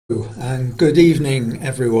And good evening,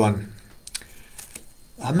 everyone.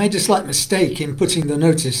 I made a slight mistake in putting the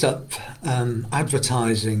notice up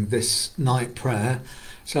advertising this night prayer.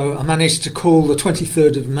 So I managed to call the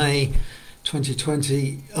 23rd of May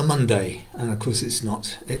 2020 a Monday. And of course it's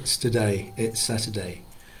not. It's today. It's Saturday.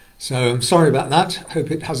 So I'm sorry about that.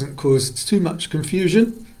 Hope it hasn't caused too much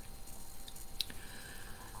confusion.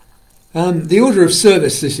 The order of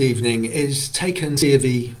service this evening is taken via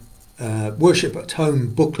the Worship at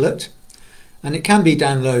Home booklet, and it can be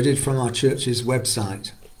downloaded from our church's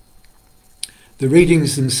website. The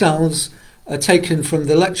readings themselves are taken from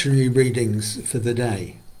the lectionary readings for the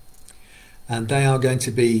day, and they are going to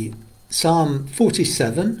be Psalm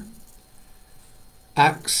 47,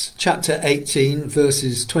 Acts chapter 18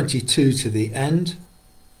 verses 22 to the end,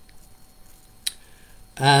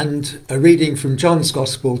 and a reading from John's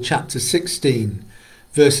Gospel chapter 16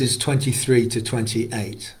 verses 23 to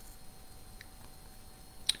 28.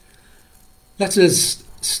 Let us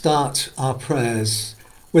start our prayers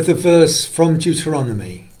with a verse from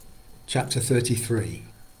Deuteronomy, chapter 33.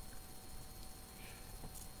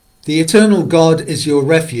 The eternal God is your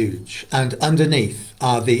refuge, and underneath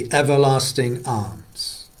are the everlasting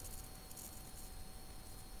arms.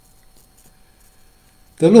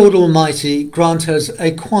 The Lord Almighty grant us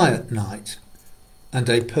a quiet night and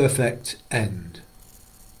a perfect end.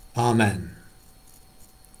 Amen.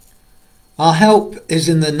 Our help is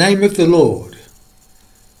in the name of the Lord,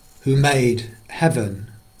 who made heaven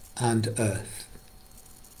and earth.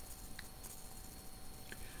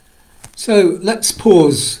 So let's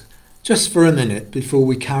pause just for a minute before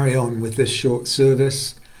we carry on with this short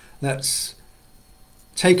service. Let's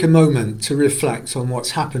take a moment to reflect on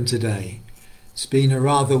what's happened today. It's been a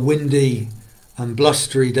rather windy and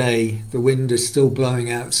blustery day. The wind is still blowing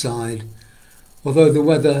outside, although the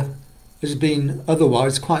weather has been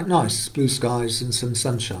otherwise quite nice, blue skies and some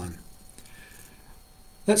sunshine.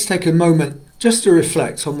 Let's take a moment just to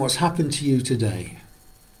reflect on what's happened to you today.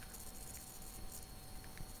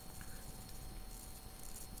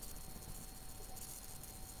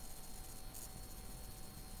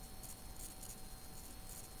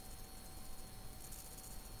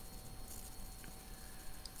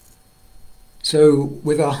 So,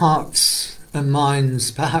 with our hearts and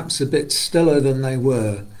minds perhaps a bit stiller than they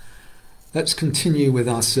were, let's continue with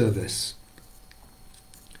our service.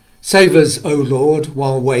 Save us, O Lord,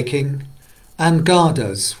 while waking, and guard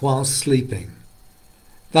us while sleeping,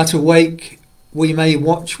 that awake we may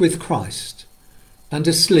watch with Christ, and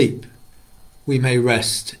asleep we may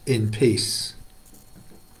rest in peace.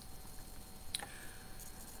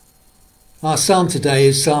 Our psalm today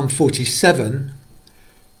is Psalm 47.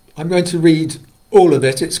 I'm going to read all of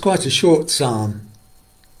it. It's quite a short psalm.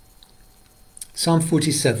 Psalm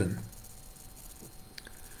 47.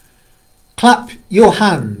 Clap your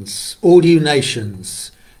hands, all you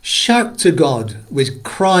nations. Shout to God with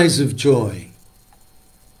cries of joy.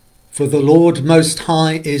 For the Lord Most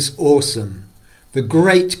High is awesome, the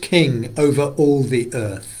great King over all the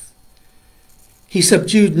earth. He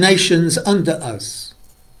subdued nations under us,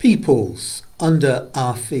 peoples under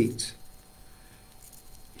our feet.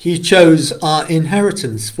 He chose our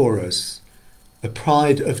inheritance for us, the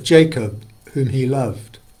pride of Jacob, whom he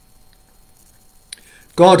loved.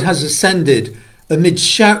 God has ascended amid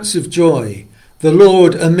shouts of joy, the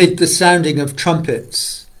Lord amid the sounding of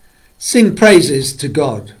trumpets. Sing praises to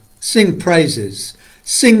God, sing praises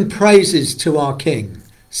to our King,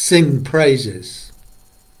 sing praises.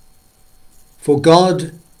 For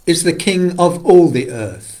God is the King of all the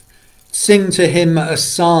earth, sing to him a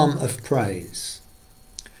psalm of praise.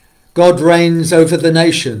 God reigns over the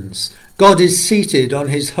nations, God is seated on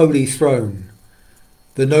his holy throne.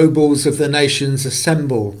 The nobles of the nations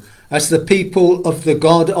assemble as the people of the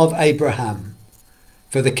God of Abraham.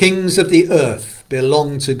 For the kings of the earth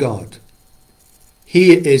belong to God.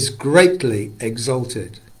 He is greatly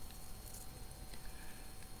exalted.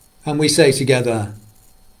 And we say together,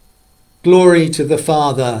 Glory to the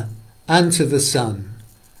Father, and to the Son,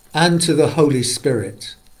 and to the Holy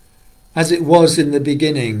Spirit, as it was in the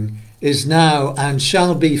beginning, is now, and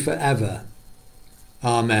shall be forever.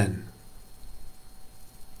 Amen.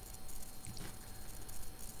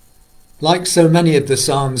 Like so many of the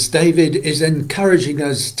Psalms, David is encouraging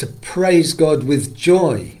us to praise God with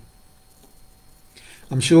joy.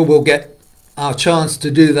 I'm sure we'll get our chance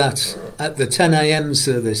to do that at the 10 a.m.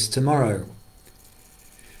 service tomorrow.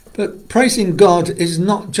 But praising God is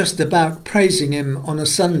not just about praising him on a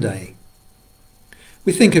Sunday.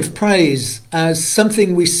 We think of praise as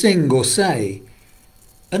something we sing or say.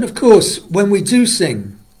 And of course, when we do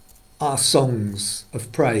sing our songs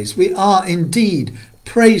of praise, we are indeed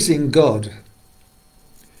praising God.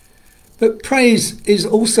 But praise is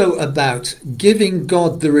also about giving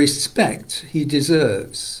God the respect he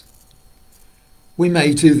deserves. We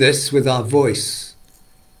may do this with our voice,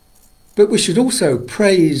 but we should also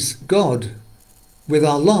praise God with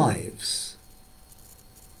our lives.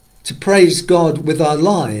 To praise God with our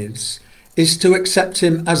lives is to accept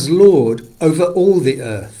him as Lord over all the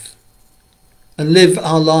earth and live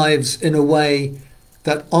our lives in a way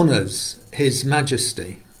that honours his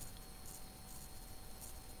majesty.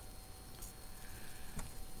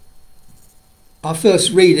 Our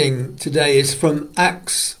first reading today is from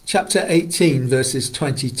Acts chapter 18, verses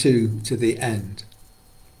 22 to the end.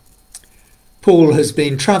 Paul has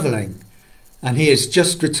been travelling and he has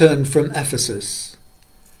just returned from Ephesus.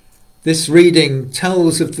 This reading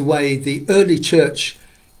tells of the way the early church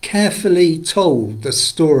carefully told the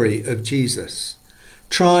story of Jesus,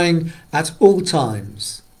 trying at all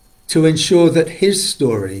times to ensure that his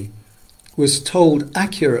story was told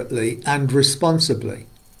accurately and responsibly.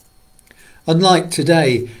 Unlike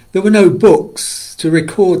today, there were no books to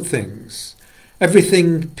record things.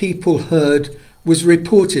 Everything people heard was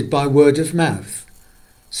reported by word of mouth.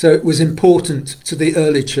 So it was important to the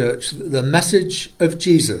early church that the message of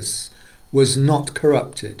Jesus was not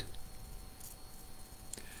corrupted.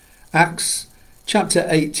 Acts chapter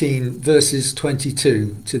 18, verses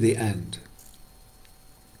 22 to the end.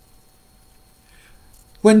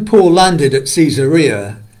 When Paul landed at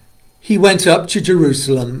Caesarea, he went up to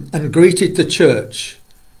Jerusalem and greeted the church,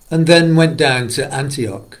 and then went down to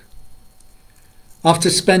Antioch. After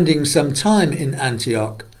spending some time in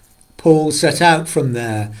Antioch, Paul set out from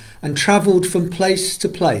there and travelled from place to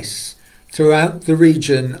place throughout the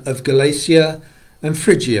region of Galatia and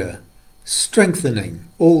Phrygia, strengthening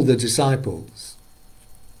all the disciples.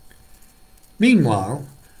 Meanwhile,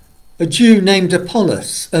 a Jew named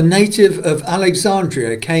Apollos, a native of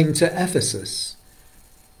Alexandria, came to Ephesus.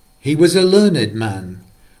 He was a learned man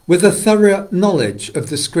with a thorough knowledge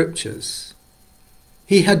of the Scriptures.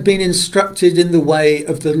 He had been instructed in the way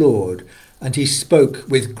of the Lord, and he spoke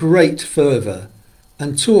with great fervour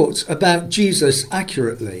and taught about Jesus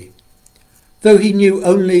accurately, though he knew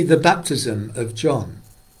only the baptism of John.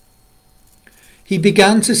 He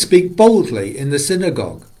began to speak boldly in the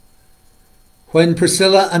synagogue. When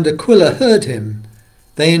Priscilla and Aquila heard him,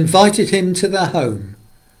 they invited him to their home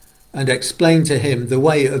and explained to him the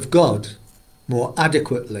way of God more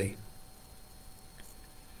adequately.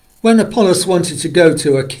 When Apollos wanted to go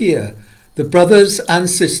to Achaia, the brothers and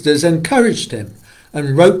sisters encouraged him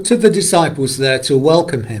and wrote to the disciples there to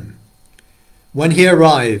welcome him. When he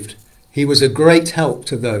arrived, he was a great help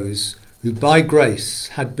to those who by grace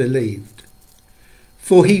had believed.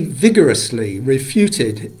 For he vigorously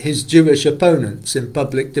refuted his Jewish opponents in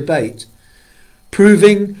public debate,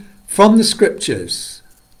 proving from the Scriptures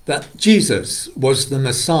that Jesus was the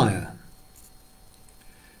Messiah.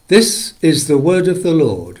 This is the word of the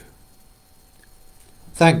Lord.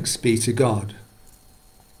 Thanks be to God.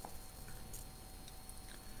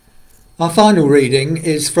 Our final reading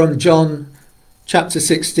is from John chapter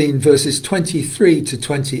 16, verses 23 to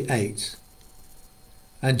 28.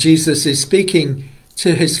 And Jesus is speaking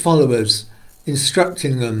to his followers,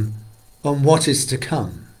 instructing them on what is to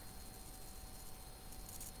come.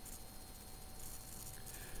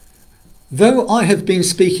 Though I have been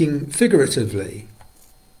speaking figuratively,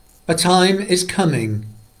 a time is coming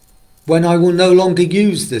when I will no longer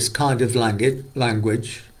use this kind of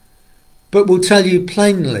language, but will tell you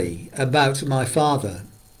plainly about my Father.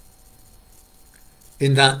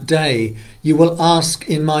 In that day you will ask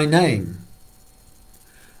in my name.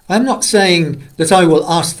 I am not saying that I will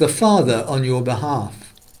ask the Father on your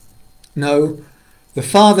behalf. No, the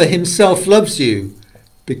Father himself loves you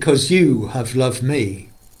because you have loved me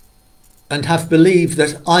and have believed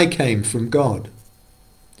that I came from God.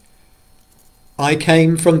 I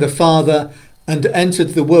came from the Father and entered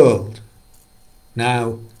the world.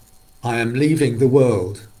 Now I am leaving the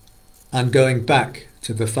world and going back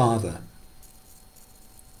to the Father.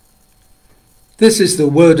 This is the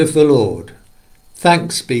word of the Lord.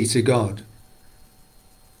 Thanks be to God.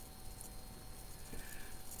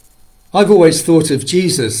 I've always thought of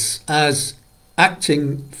Jesus as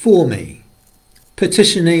acting for me,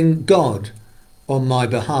 petitioning God on my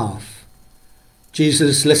behalf.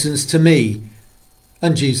 Jesus listens to me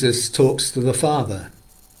and Jesus talks to the Father.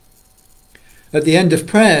 At the end of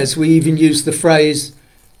prayers, we even use the phrase,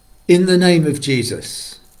 "In the name of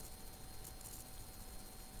Jesus."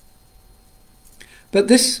 But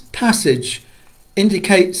this passage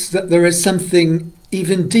indicates that there is something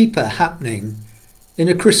even deeper happening in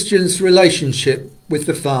a Christian's relationship with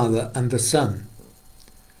the Father and the Son.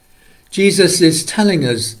 Jesus is telling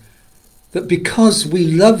us that because we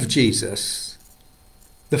love Jesus,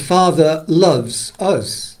 the Father loves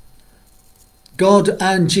us. God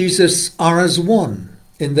and Jesus are as one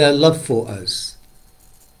in their love for us.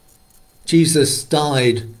 Jesus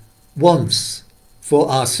died once for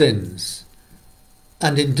our sins,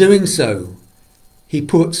 and in doing so, he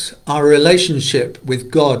put our relationship with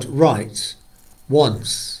God right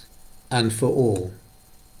once and for all.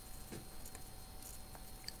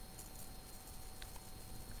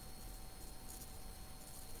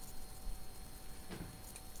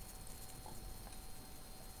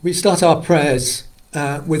 We start our prayers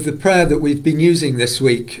with the prayer that we've been using this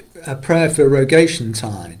week, a prayer for Rogation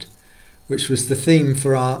Tide, which was the theme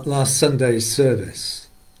for our last Sunday's service.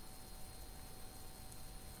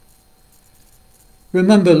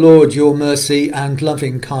 Remember, Lord, your mercy and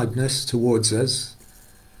loving kindness towards us.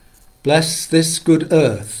 Bless this good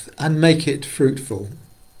earth and make it fruitful.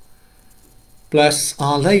 Bless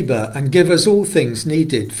our labour and give us all things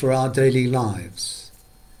needed for our daily lives.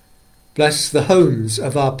 Bless the homes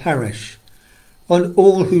of our parish and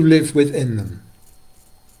all who live within them.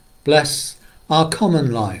 Bless our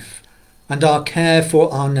common life and our care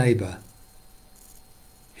for our neighbour.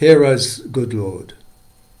 Hear us, good Lord.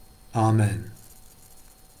 Amen.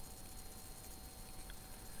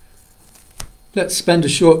 Let's spend a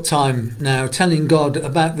short time now telling God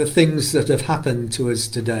about the things that have happened to us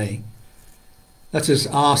today. Let us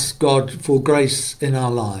ask God for grace in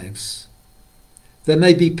our lives. There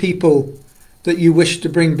may be people that you wish to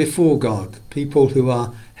bring before God, people who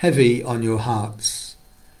are heavy on your hearts.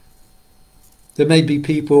 There may be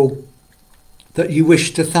people that you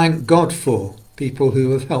wish to thank God for, people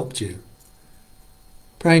who have helped you.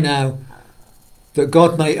 Pray now that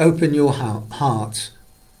God may open your heart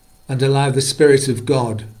and allow the Spirit of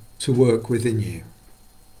God to work within you.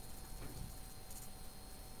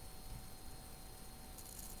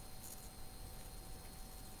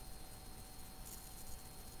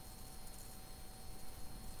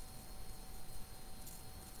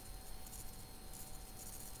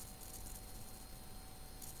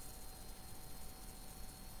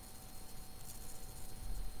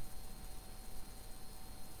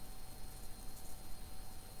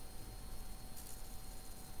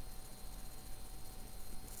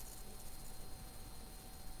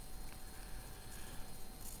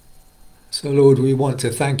 So, Lord, we want to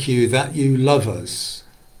thank you that you love us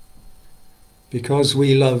because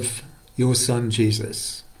we love your Son,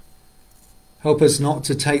 Jesus. Help us not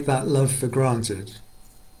to take that love for granted.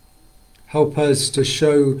 Help us to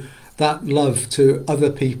show that love to other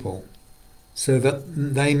people so that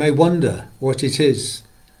they may wonder what it is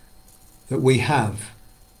that we have.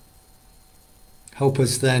 Help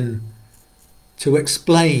us then to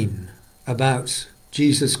explain about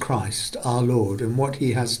Jesus Christ, our Lord, and what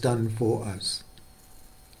he has done for us.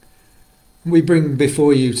 We bring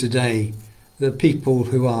before you today the people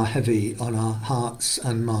who are heavy on our hearts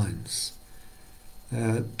and minds.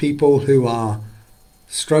 People who are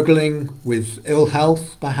struggling with ill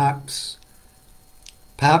health, perhaps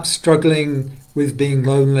struggling with being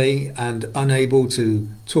lonely and unable to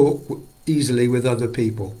talk easily with other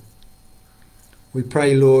people. We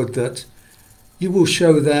pray, Lord, that you will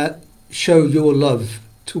show your love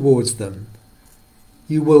towards them.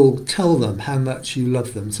 You will tell them how much you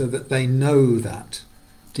love them so that they know that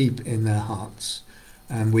deep in their hearts.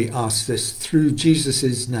 And we ask this through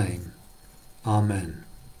Jesus' name. Amen.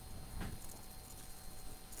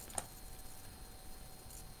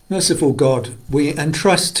 Merciful God, we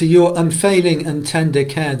entrust to your unfailing and tender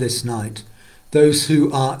care this night those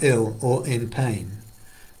who are ill or in pain,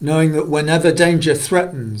 knowing that whenever danger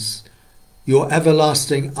threatens, your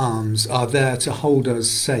everlasting arms are there to hold us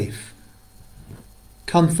safe.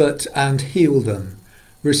 Comfort and heal them.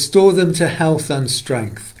 Restore them to health and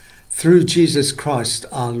strength through Jesus Christ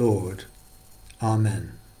our Lord.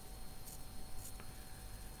 Amen.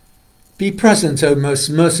 Be present, O most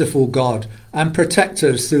merciful God, and protect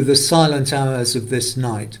us through the silent hours of this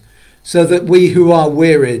night, so that we who are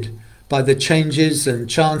wearied by the changes and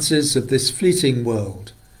chances of this fleeting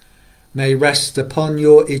world may rest upon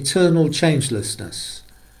your eternal changelessness,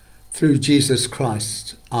 through Jesus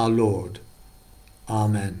Christ our Lord.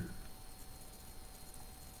 Amen.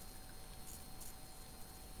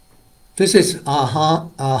 Visit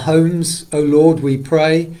our homes, O Lord, we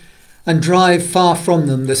pray, and drive far from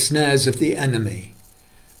them the snares of the enemy.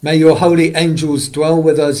 May your holy angels dwell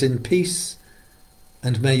with us in peace,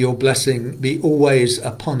 and may your blessing be always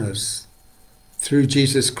upon us, through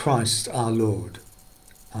Jesus Christ our Lord.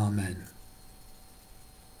 Amen.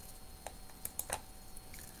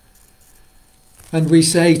 And we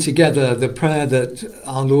say together the prayer that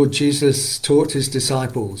our Lord Jesus taught his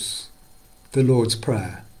disciples. the Lord's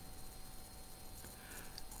Prayer.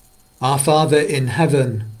 Our Father in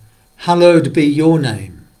heaven, hallowed be your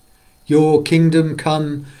name. Your kingdom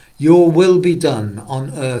come, your will be done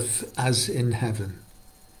on earth as in heaven.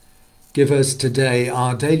 Give us today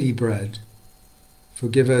our daily bread.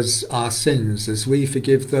 Forgive us our sins as we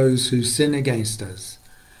forgive those who sin against us.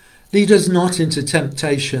 Lead us not into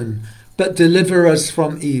temptation, but deliver us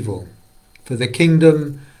from evil. For the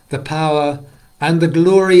kingdom, the power, and the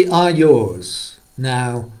glory are yours,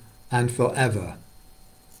 now and forever.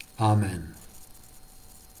 Amen.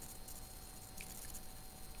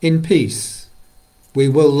 In peace we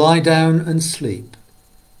will lie down and sleep.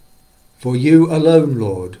 For you alone,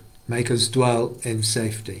 Lord, make us dwell in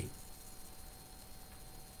safety.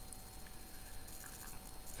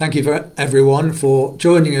 Thank you for everyone for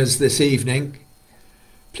joining us this evening.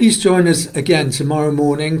 Please join us again tomorrow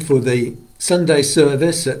morning for the Sunday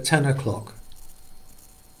service at 10 o'clock.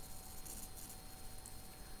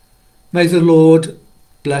 May the Lord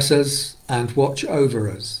bless us and watch over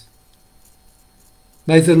us.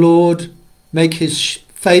 May the Lord make his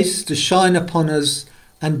face to shine upon us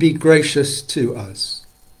and be gracious to us.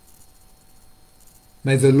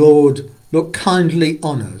 May the Lord look kindly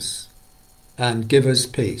on us and give us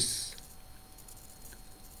peace.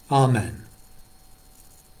 Amen.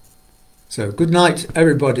 So good night,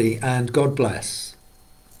 everybody, and God bless.